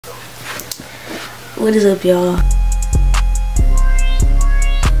What is up, y'all?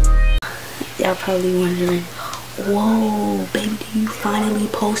 Y'all probably wondering, whoa, baby, you finally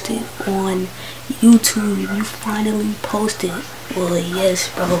posted on YouTube. You finally posted. Well,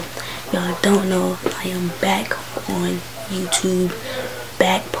 yes, bro. Y'all don't know, I am back on YouTube,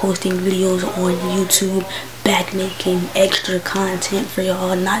 back posting videos on YouTube, back making extra content for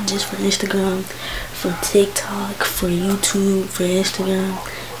y'all, not just for Instagram, for TikTok, for YouTube, for Instagram.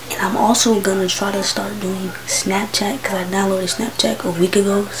 And I'm also gonna try to start doing Snapchat, because I downloaded Snapchat a week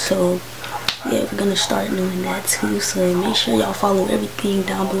ago. So yeah, we're gonna start doing that too. So make sure y'all follow everything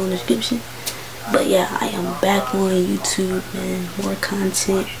down below in the description. But yeah, I am back on YouTube, man. More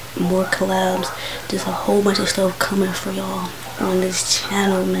content, more collabs, just a whole bunch of stuff coming for y'all on this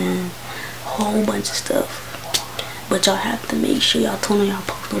channel, man. Whole bunch of stuff. But y'all have to make sure y'all turn on y'all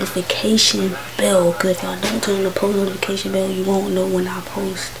post notification bell, because if y'all don't turn on the post notification bell, you won't know when I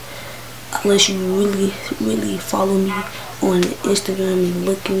post. Unless you really follow me on Instagram and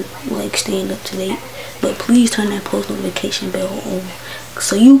looking, like, staying up to date. But please turn that post notification bell on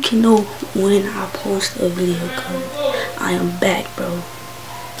so you can know when I post a video, cause I am back, bro.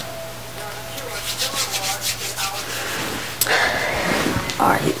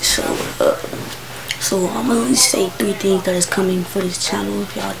 Alright, so I'm gonna at least say 3 things that is coming for this channel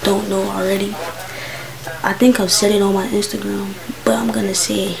if y'all don't know already. I think I've said it on my Instagram, but I'm gonna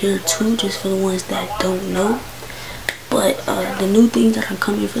say it here too, just for the ones that don't know. But the new things that are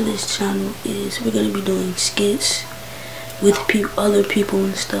coming for this channel is we're gonna be doing skits with other people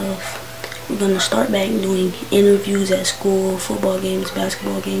and stuff. We're gonna start back doing interviews at school, football games,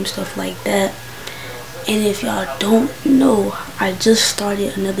 basketball games, stuff like that. And if y'all don't know, I just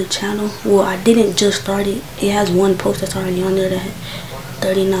started another channel. Well, I didn't just start it. It has one post that's already on there that had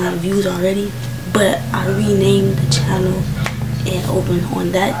 39 views already. But I renamed the channel, and over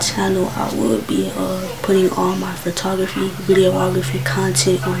on that channel I will be putting all my photography, videography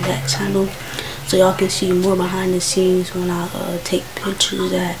content on that channel, so y'all can see more behind the scenes when I take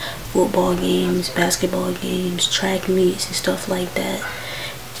pictures at football games, basketball games, track meets and stuff like that.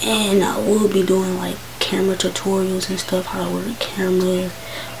 And I will be doing like camera tutorials and stuff, how to work cameras,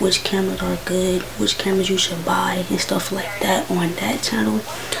 which cameras are good, which cameras you should buy and stuff like that on that channel.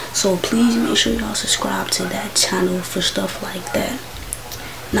 So please make sure y'all subscribe to that channel for stuff like that.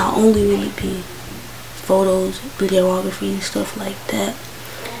 Not only will it be photos, videography and stuff like that,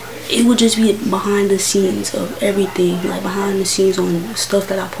 it will just be behind the scenes of everything, like behind the scenes on stuff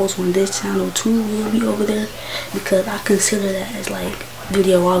that I post on this channel too will be over there, because I consider that as like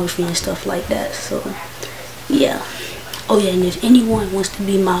videography and stuff like that. So yeah. Oh yeah, and if anyone wants to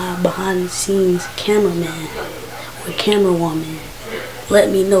be my behind the scenes cameraman or camerawoman, let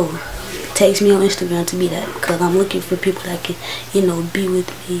me know. Text me on Instagram to be that, because I'm looking for people that can, you know, be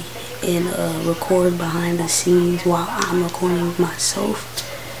with me and record behind the scenes while I'm recording myself,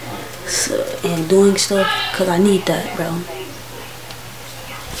 so, and doing stuff, because I need that, bro.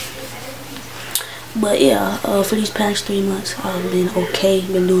 But yeah, for these past 3 months I've been okay,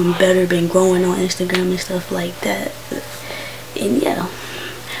 been doing better, been growing on Instagram and stuff like that. And yeah,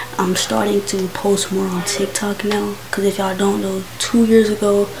 I'm starting to post more on TikTok now, because if y'all don't know, 2 years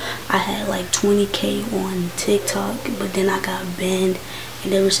ago I had like 20K on TikTok, but then I got banned,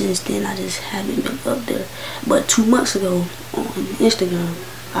 and ever since then I just haven't been up there. But 2 months ago on Instagram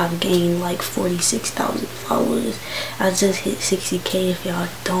I've gained like 46,000 followers. I just hit 60K if y'all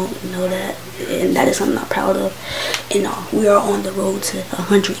don't know that, and that is something I'm proud of. And we are on the road to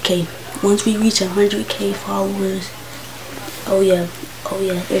 100K. Once we reach 100K followers, oh yeah,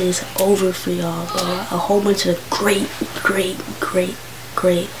 it is over for y'all, bro. A whole bunch of great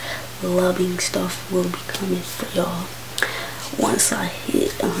loving stuff will be coming for y'all once I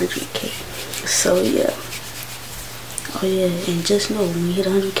hit 100K. So yeah. Oh yeah, and just know, when we hit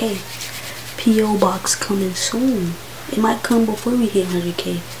 100K, P.O. box coming soon. It might come before we hit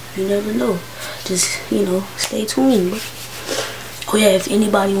 100K. You never know. Just, you know, stay tuned. Oh yeah, if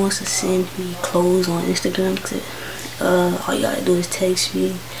anybody wants to send me clothes on Instagram, all you gotta do is text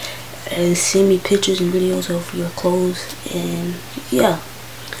me and send me pictures and videos of your clothes, and yeah,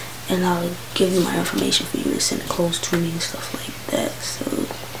 and I'll give you my information for you to send the clothes to me and stuff like that. So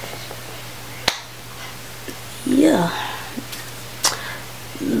yeah,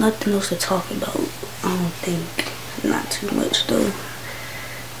 nothing else to talk about, I don't think. Not too much though.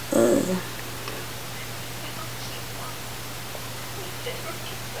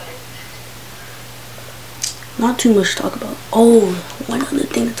 Not too much to talk about. Oh, one other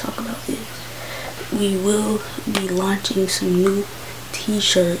thing to talk about is we will be launching some new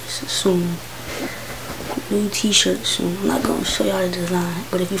t-shirts soon. I'm not gonna show y'all the design,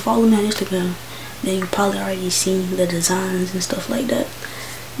 but if you follow me on Instagram, then you probably already seen the designs and stuff like that.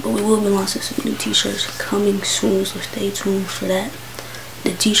 But we will be launching some new t-shirts coming soon, so stay tuned for that.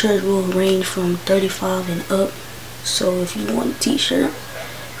 The t-shirts will range from $35 and up, so if you want a t-shirt,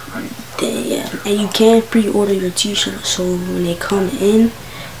 then yeah. And you can pre-order your t-shirt, so when they come in,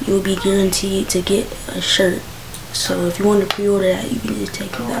 you'll be guaranteed to get a shirt. So if you want to pre-order that, you can just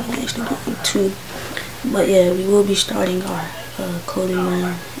take it out on Instagram too. But yeah, we will be starting our clothing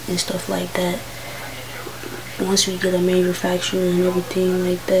line and stuff like that once we get a manufacturer and everything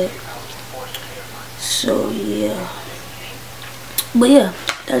like that. So yeah, but yeah,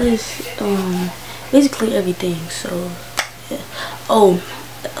 that is basically everything. So yeah. Oh,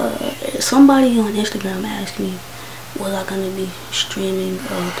 somebody on Instagram asked me, was I gonna be streaming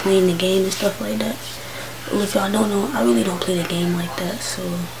playing the game and stuff like that. Well, if y'all don't know, I really don't play the game like that, so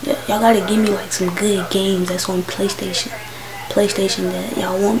yeah, y'all gotta give me like some good games that's on PlayStation that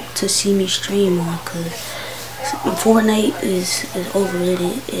y'all want to see me stream on, cause Fortnite is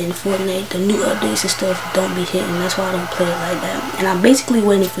overrated, and Fortnite, the new updates and stuff don't be hitting. That's why I don't play it like that. And I'm basically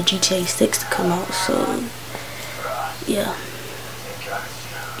waiting for GTA 6 to come out, so yeah.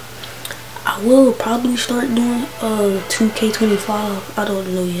 I will probably start doing 2K25. I don't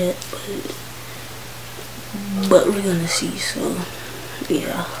know yet, but we're gonna see. So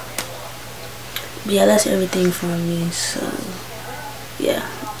yeah, but yeah, that's everything from me. So yeah,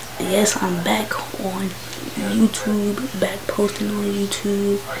 yes, I'm back on YouTube, back posting on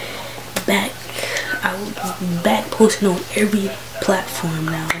YouTube, back posting on every platform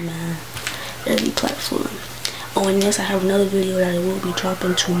now, man. Every platform. Oh, and yes, I have another video that I will be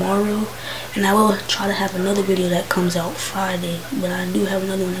dropping tomorrow, and I will try to have another video that comes out Friday, but I do have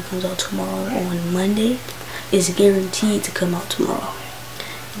another one that comes out tomorrow on Monday. It's guaranteed to come out tomorrow.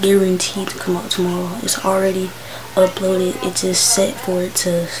 Guaranteed to come out tomorrow. It's already uploaded. It's just set for it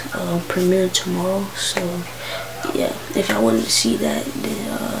to premiere tomorrow. So yeah, if y'all wanted to see that,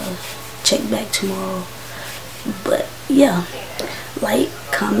 then check back tomorrow. But yeah, like,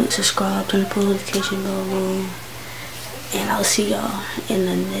 comment, subscribe, turn the post notification bell on, and I'll see y'all in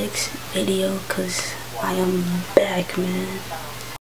the next video, cause I am back, man.